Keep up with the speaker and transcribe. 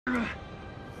A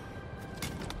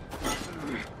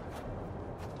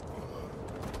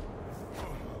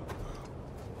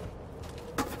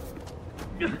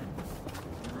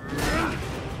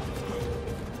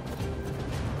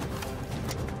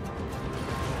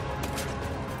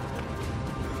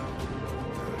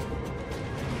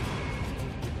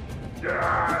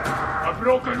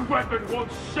broken weapon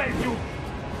won't save you.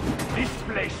 This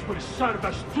place will serve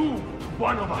as two to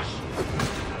one of us.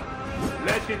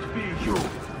 Let it be you.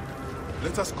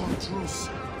 Let us come truce.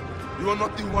 You are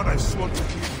not the one I swore to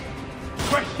kill.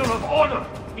 Question of honor.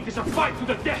 It is a fight to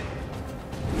the death.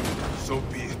 So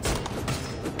be it.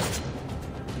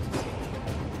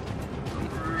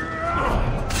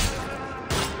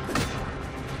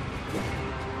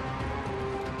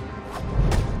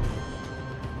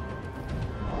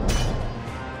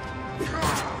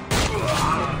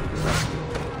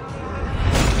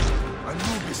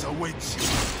 Anubis awaits you.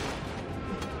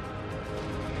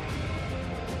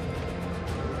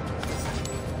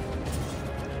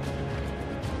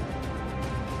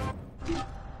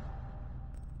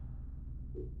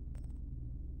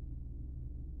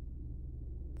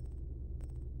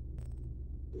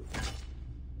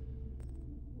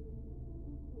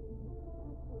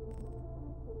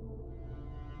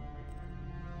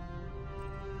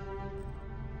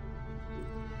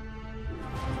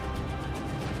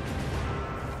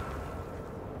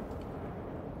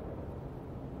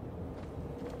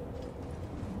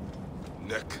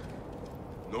 Neck.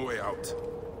 No way out.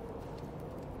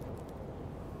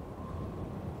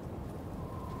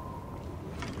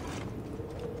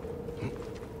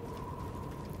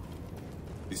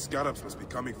 These scarabs must be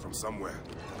coming from somewhere.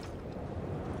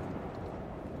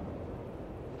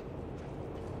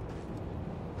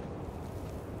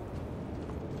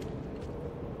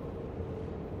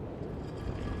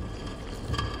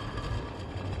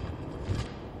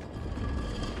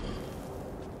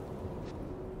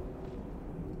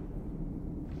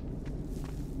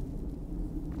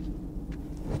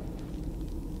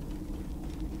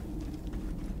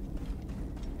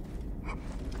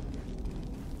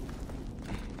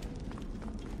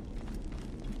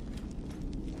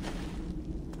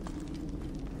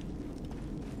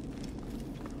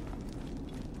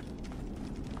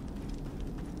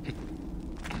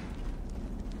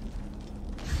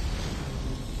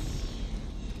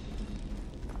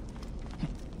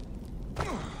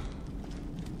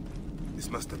 This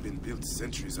must have been built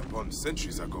centuries upon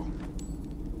centuries ago.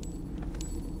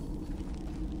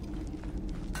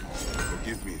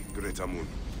 Forgive me, Great Amun.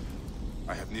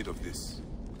 I have need of this.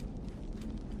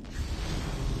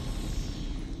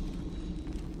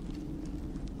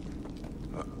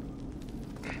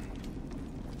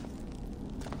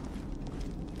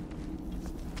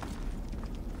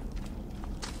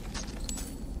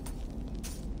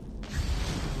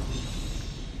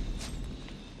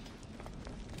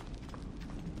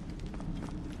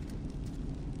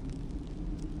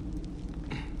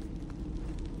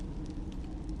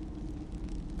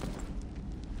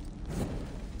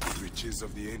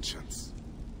 Of the ancients.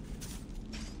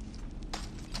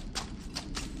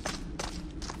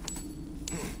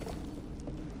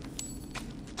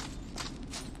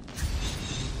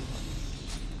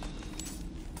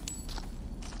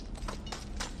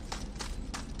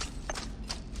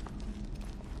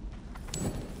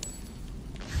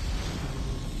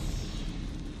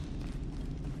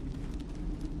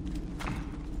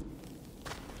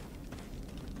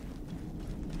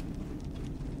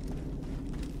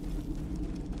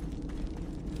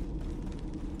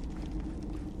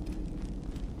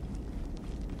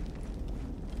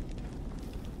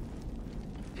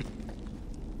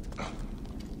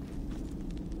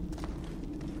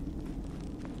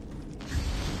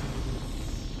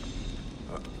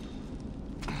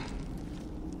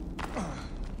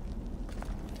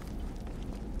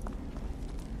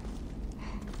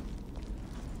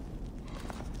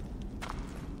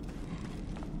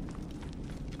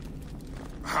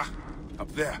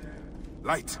 Up there.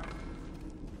 Light.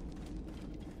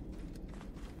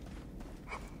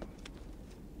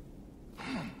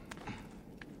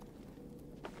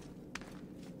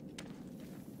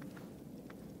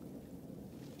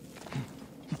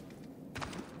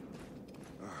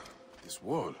 This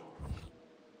wall.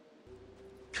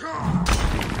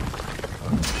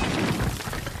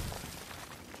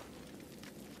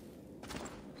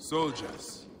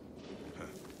 Soldiers.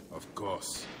 Of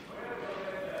course.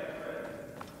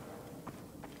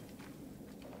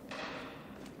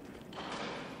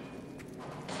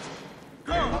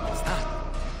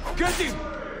 Get him!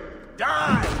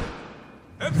 Die!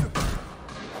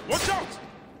 Watch out!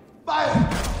 Fire!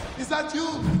 Is that you?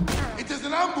 It is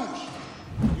an ambush!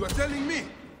 You are telling me?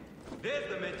 There's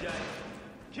the Magi.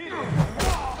 Kill him!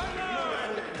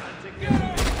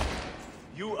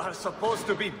 You are supposed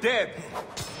to be dead.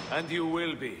 And you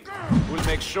will be. We'll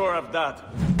make sure of that.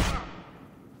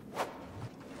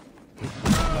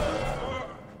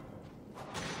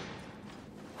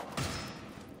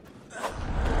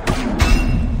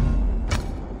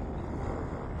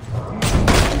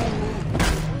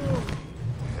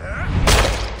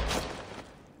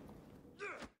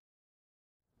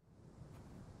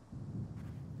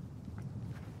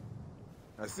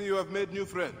 I see you have made new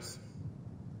friends.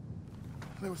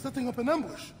 They were setting up an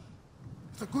ambush.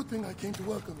 It's a good thing I came to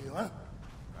welcome you, huh?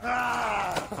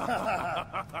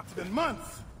 Ah! It's been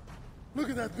months. Look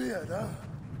at that beard, huh?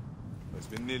 It's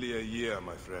been nearly a year,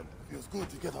 my friend. Feels good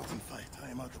to get out and fight.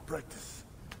 I am out of practice.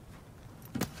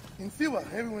 In Siwa,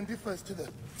 everyone defers to the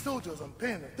soldiers on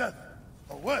pain of death,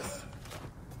 or worse.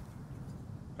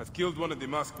 I've killed one of the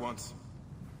masked ones.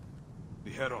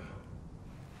 The Heron.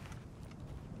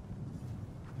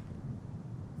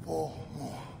 4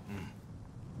 more.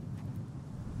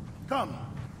 Come.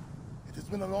 It has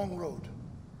been a long road.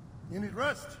 You need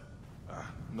rest?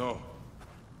 No.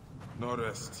 No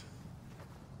rest.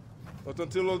 Not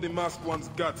until all the masked one's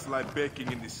guts lie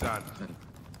baking in the sand.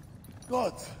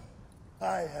 God,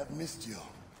 I have missed you.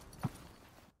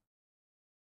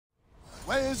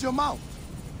 Where is your mount?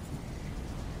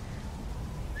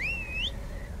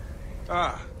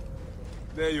 Ah.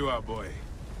 There you are, boy.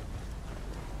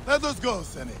 Let us go,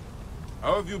 Seni.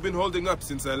 How have you been holding up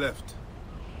since I left?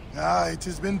 It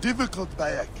has been difficult,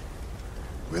 Bayek.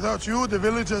 Without you, the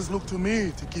villagers look to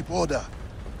me to keep order.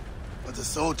 But the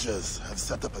soldiers have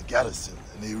set up a garrison,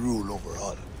 and they rule over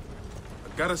all. A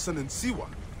garrison in Siwa?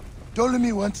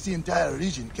 Ptolemy wants the entire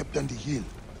region kept on the hill.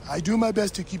 I do my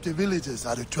best to keep the villagers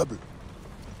out of trouble.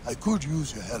 I could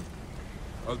use your help.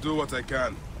 I'll do what I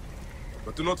can.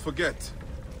 But do not forget,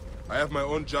 I have my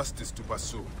own justice to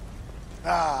pursue.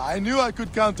 I knew I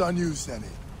could count on you, Seni.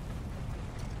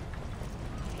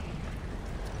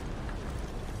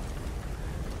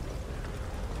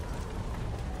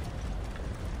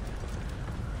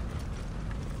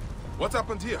 What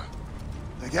happened here?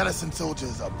 The garrison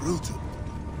soldiers are brutal.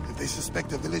 If they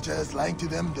suspect a villager is lying to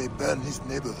them, they burn his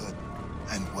neighborhood.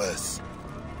 And worse.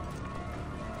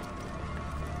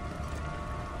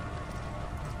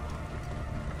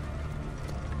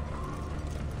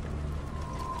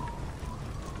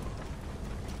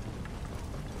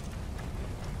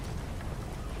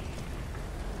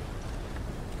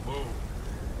 Whoa.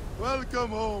 Welcome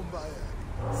home,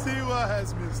 Bayek. Siwa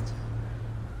has missed you.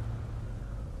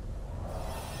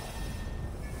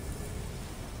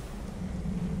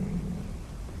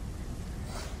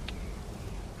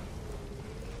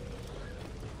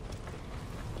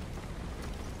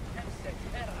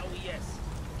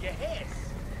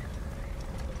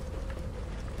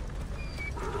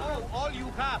 All you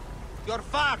have, your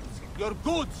farms, your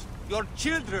goods, your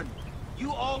children,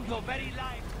 you owe your very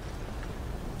life.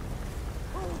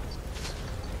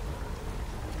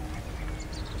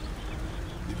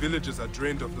 The villagers are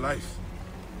drained of life.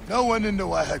 No one in the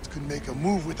Wahat could make a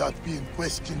move without being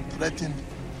questioned, threatened,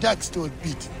 taxed, or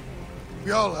beaten.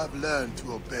 We all have learned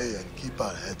to obey and keep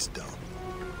our heads down.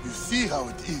 You see how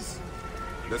it is.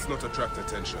 Let's not attract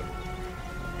attention.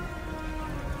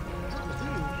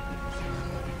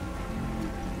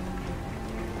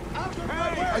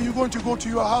 Are you going to go to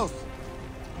your house?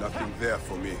 Nothing there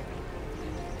for me.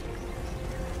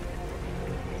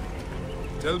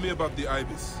 Tell me about the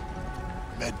Ibis.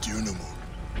 M.2.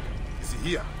 Is he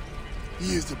here?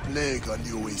 He is the plague on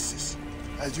the oasis.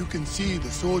 As you can see,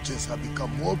 the soldiers have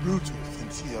become more brutal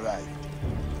since he arrived.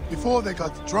 Before, they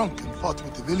got drunk and fought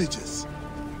with the villagers.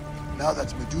 Now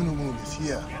that M.2 is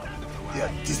here, they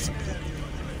are disciplined,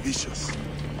 vicious.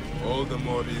 All the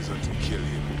more reason to kill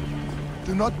him.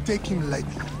 Do not take him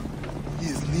lightly. He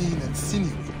is lean and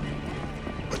sinewy,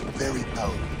 but very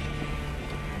powerful.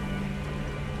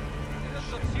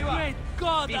 Great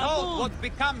God, behold what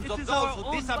becomes of those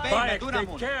who disobey M.2.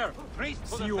 Take care!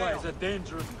 Siwa is a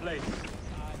dangerous place.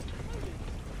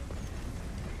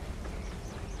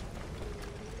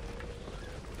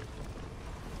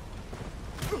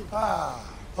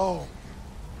 Home.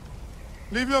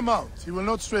 Leave your mount. He will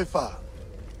not stray far.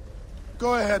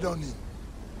 Go ahead on him.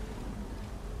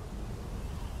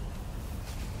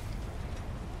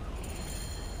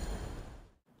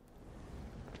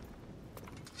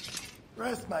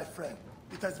 Rest, my friend.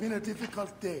 It has been a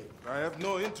difficult day. I have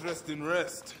no interest in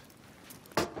rest.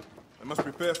 I must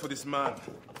prepare for this man.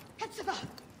 Hetzeba!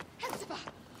 Hetzeba!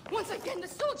 Once again, the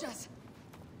soldiers!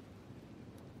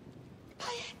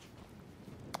 Bayek!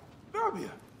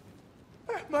 Rabia!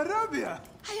 My Rabia!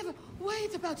 I have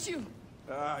worried about you.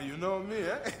 Ah, you know me,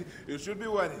 eh? You should be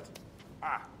worried.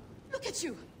 Ah, Look at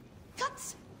you.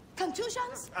 Cuts,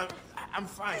 contusions. I'm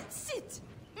fine. Sit.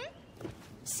 Hmm?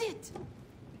 Sit.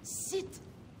 Sit.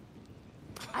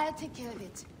 I'll take care of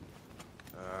it.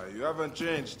 You haven't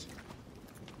changed.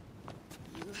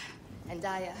 And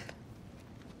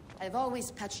I've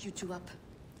always patched you two up.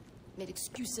 Made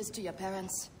excuses to your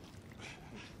parents.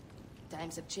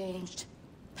 Times have changed,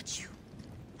 but you,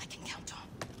 I can count on.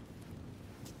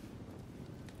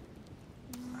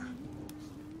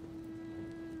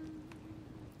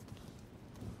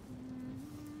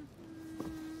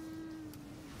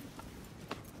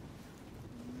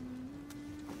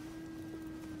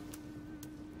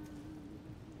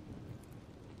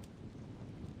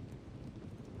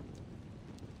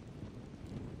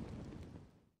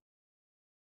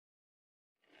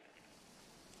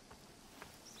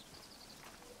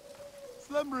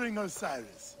 Slumbering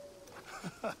Osiris.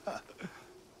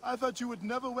 I thought you would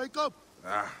never wake up.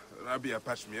 Ah, Rabia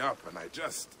patched me up and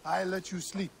I let you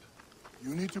sleep.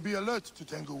 You need to be alert to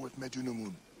tangle with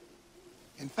Medunamun.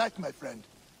 In fact, my friend,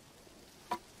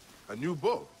 A new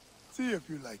bow? see if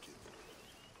you like it.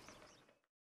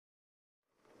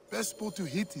 Best bow to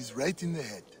hit is right in the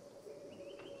head.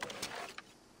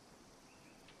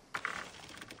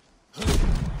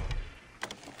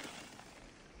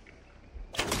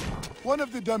 One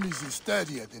of the dummies is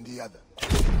sturdier than the other.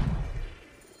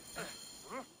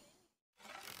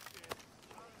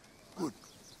 Good.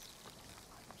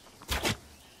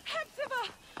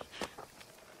 Hepzibah!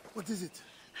 What is it?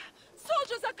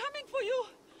 Soldiers are coming for you!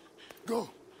 Go.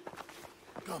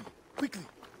 Come, quickly.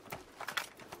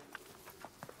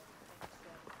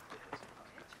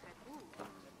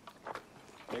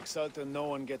 Make certain no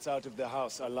one gets out of the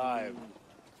house alive.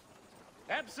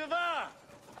 Hepzibah!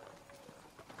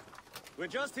 We're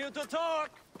just here to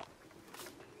talk!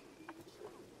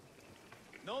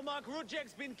 Nomarch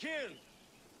Rujek's been killed.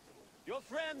 Your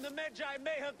friend, the Magi,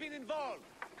 may have been involved.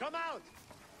 Come out,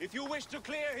 if you wish to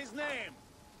clear his name.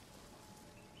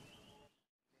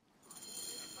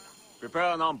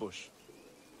 Prepare an ambush.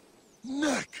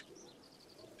 Neck!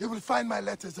 They will find my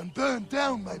letters and burn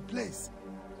down my place.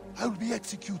 I will be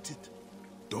executed.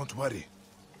 Don't worry.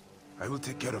 I will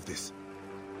take care of this.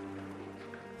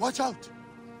 Watch out!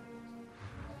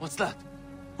 What's that?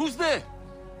 Who's there?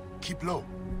 Keep low.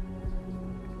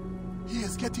 He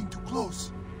is getting too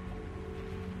close.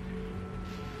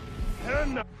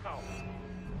 And now.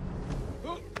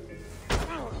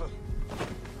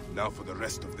 Now for the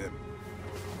rest of them.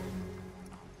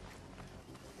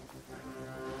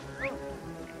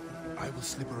 I will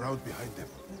slip around behind them.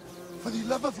 For the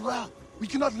love of Ra, we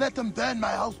cannot let them burn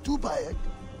my house too, Bayek.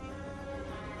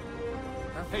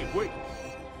 Hey, wait.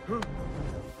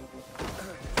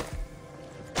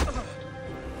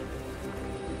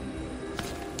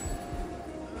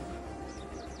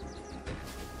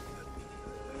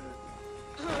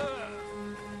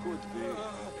 Could be.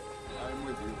 I'm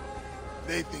with you.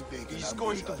 They think they can He's ambush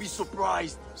going to be us.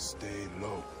 surprised. Stay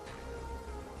low.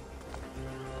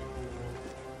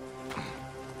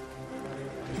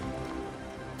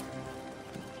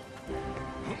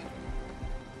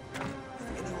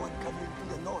 Is anyone coming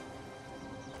to the north?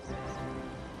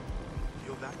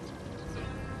 Feel that?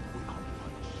 We are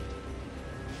punished.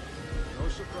 No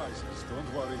surprises,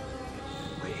 don't worry.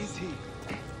 Where is he?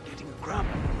 Getting a grab.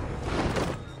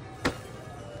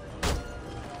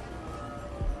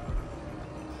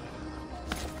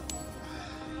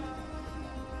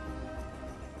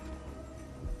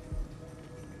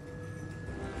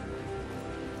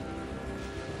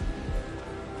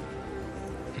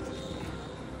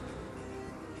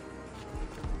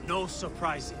 No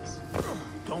surprises.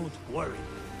 Don't worry.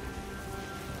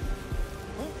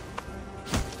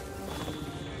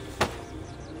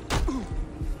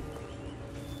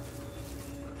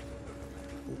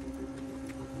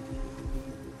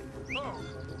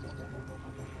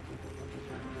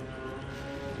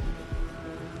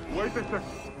 Wait a sec.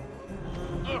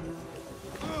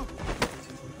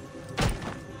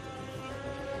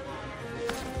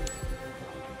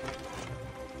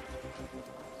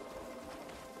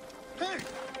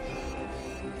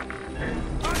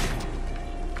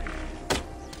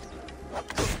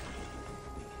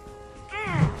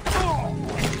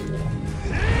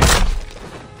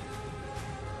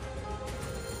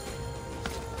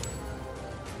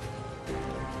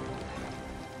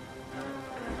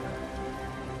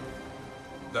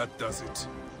 That does it.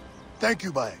 Thank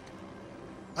you, Bayek.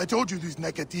 I told you these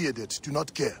Nekatiadids do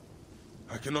not care.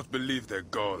 I cannot believe their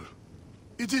gall.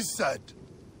 It is sad.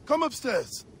 Come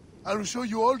upstairs. I will show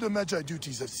you all the Magi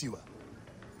duties of Siwa.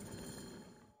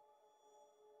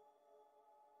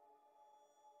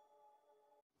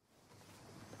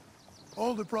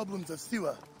 All the problems of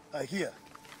Siwa are here.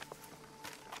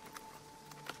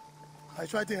 I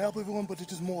try to help everyone, but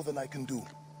it is more than I can do.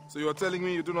 So you are telling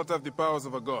me you do not have the powers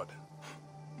of a god?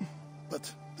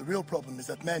 But the real problem is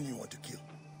that man you want to kill.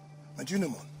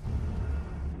 Majunimon.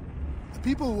 The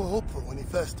people were hopeful when he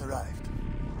first arrived.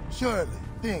 Surely,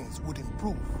 things would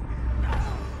improve.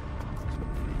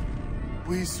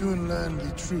 We soon learned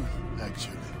the truth,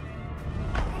 actually.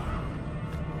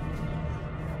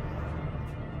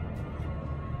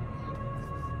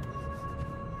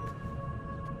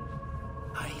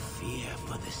 I fear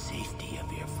for the safety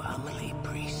of your family,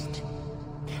 priest.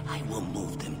 I will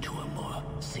move them to a more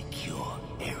secure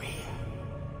area.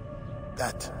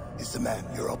 That is the man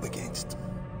you're up against.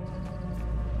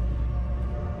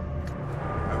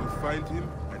 I will find him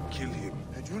and kill him.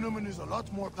 Majunimon is a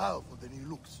lot more powerful than he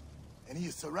looks. And he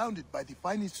is surrounded by the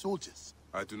finest soldiers.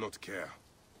 I do not care.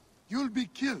 You'll be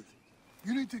killed.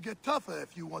 You need to get tougher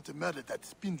if you want to murder that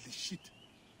spindly shit.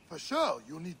 For sure,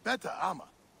 you'll need better armor.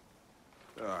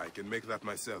 I can make that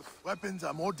myself. Weapons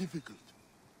are more difficult.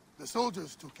 The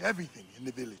soldiers took everything in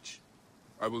the village.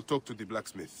 I will talk to the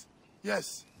blacksmith.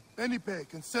 Yes, Benipe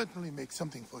can certainly make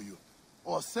something for you.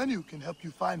 Or Senu can help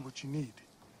you find what you need.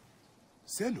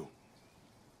 Senu?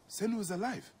 Senu is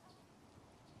alive.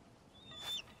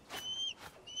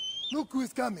 Look who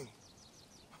is coming.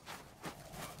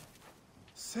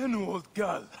 Senu, old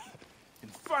girl. In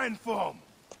fine form.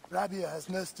 Rabia has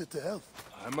nursed her to health.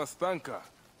 I must thank her.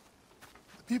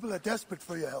 The people are desperate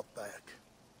for your help, Bayek.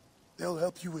 They'll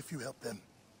help you if you help them.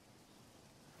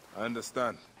 I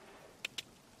understand.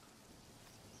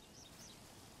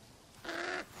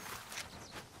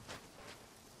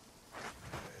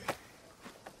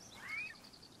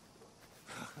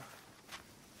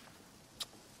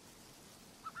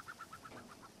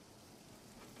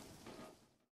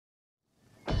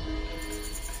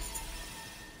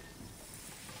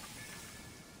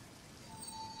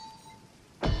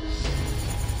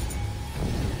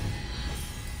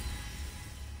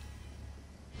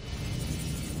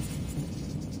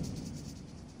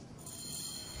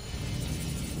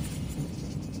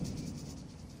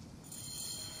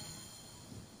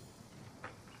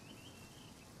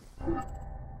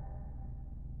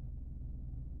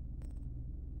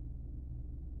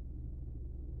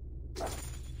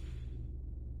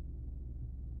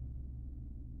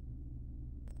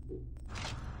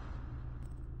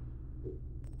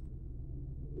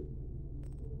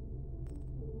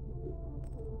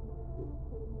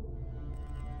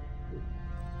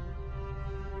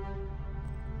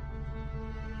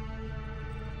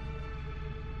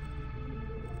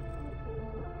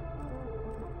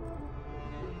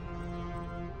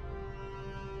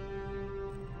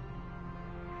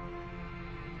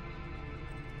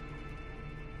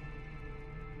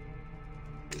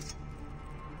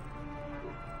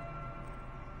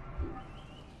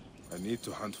 I need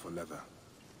to hunt for leather.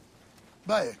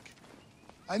 Bayek,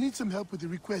 I need some help with the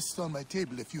requests on my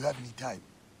table if you have any time.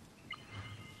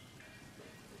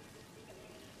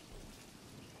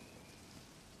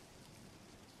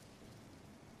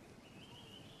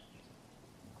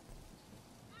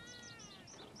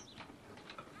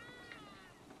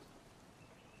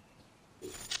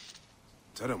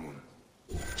 Teramun.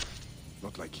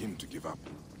 Not like him to give up.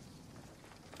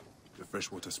 The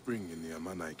freshwater spring in the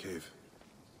Amanai cave.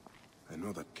 I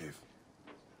know that cave.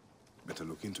 Better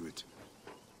look into it.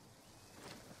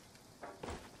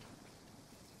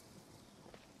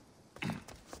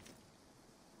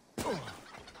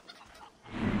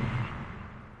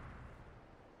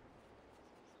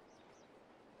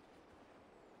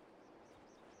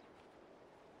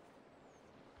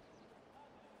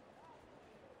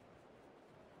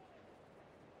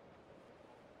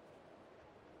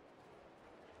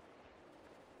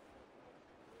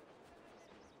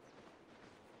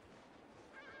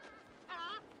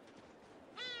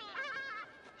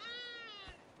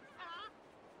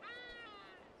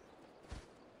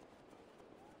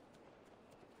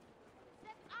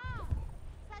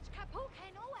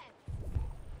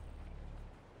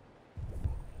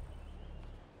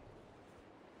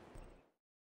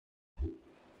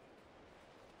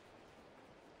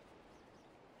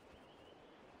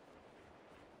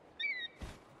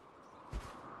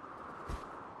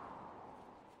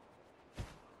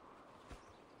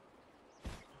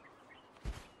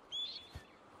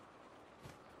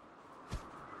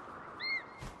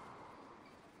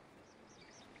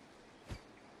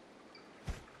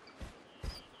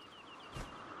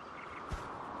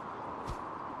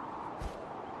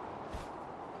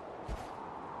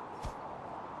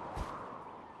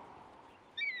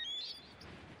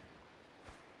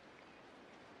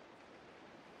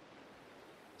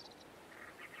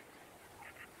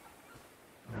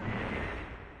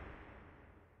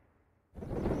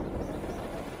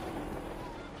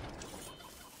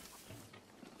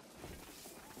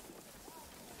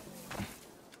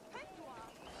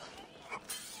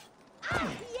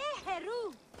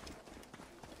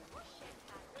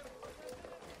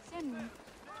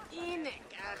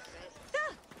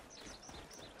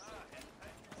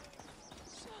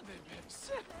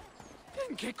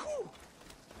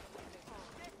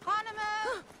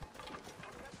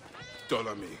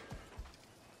 Ptolemy,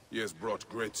 he has brought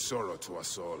great sorrow to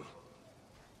us all.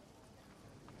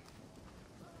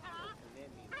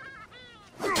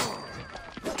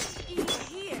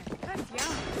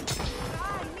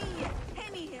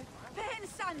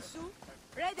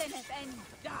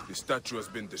 The statue has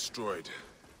been destroyed,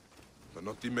 but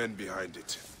not the men behind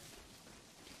it.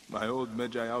 My old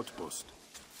Medjay outpost.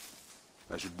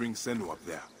 I should bring Enthoo up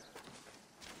there.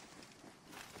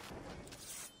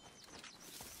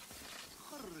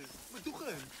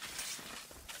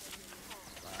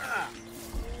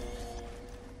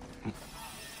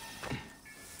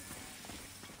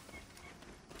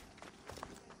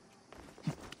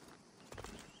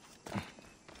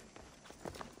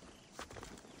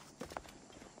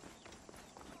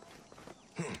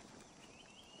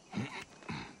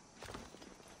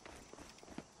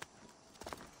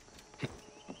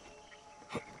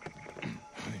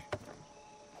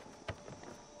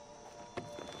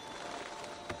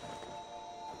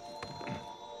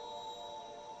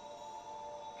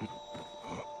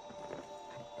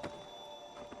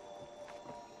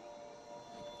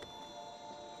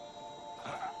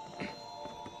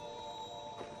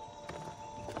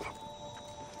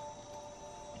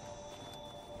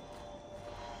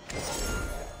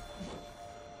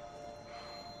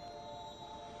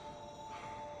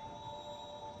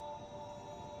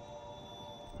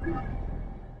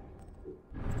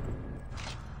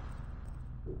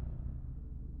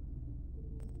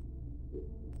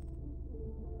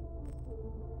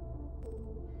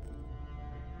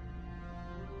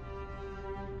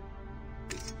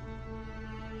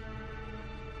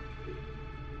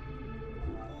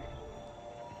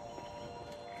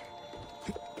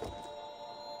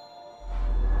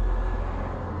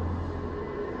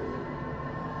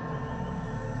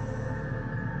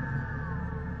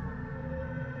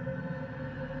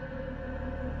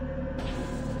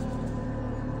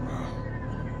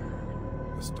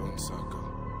 Stone circle.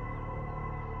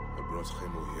 I brought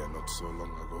Enthoo here not so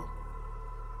long ago.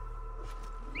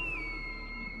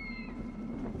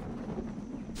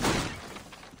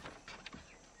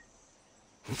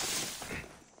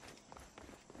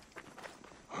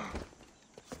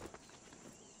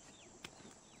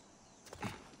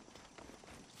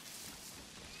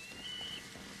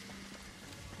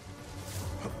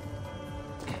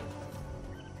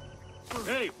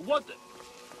 Hey, what the...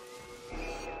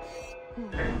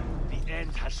 The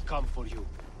end has come for you.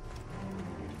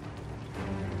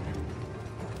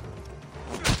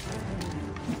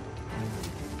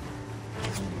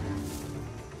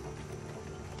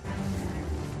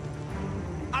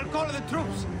 I'll call the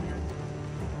troops.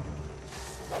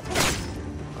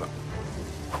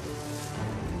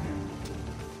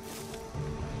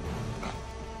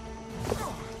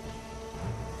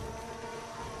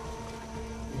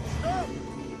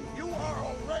 You are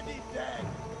already dead!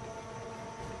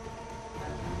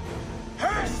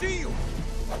 I see you!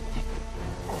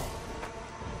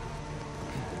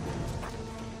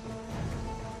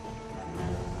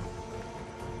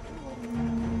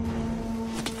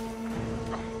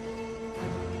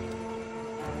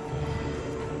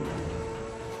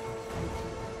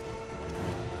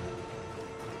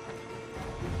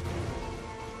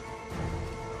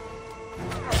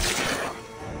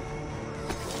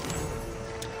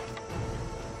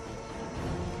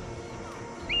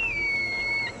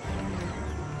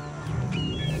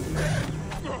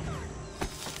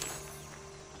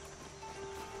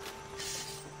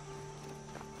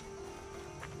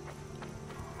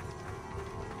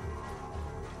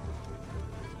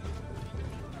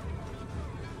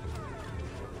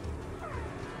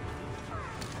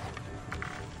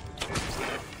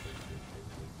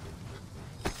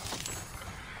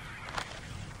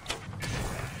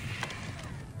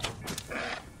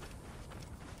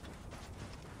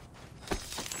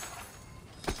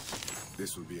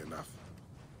 This will be enough.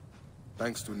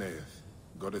 Thanks to Neith,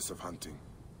 goddess of hunting.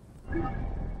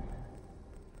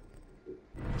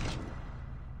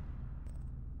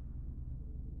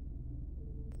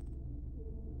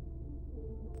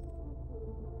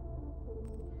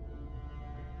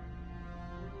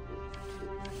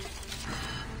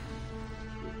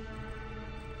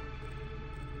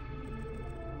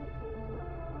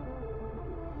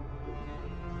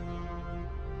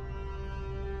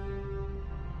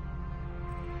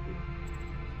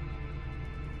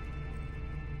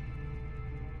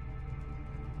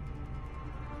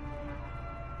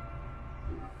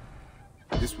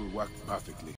 This will work perfectly.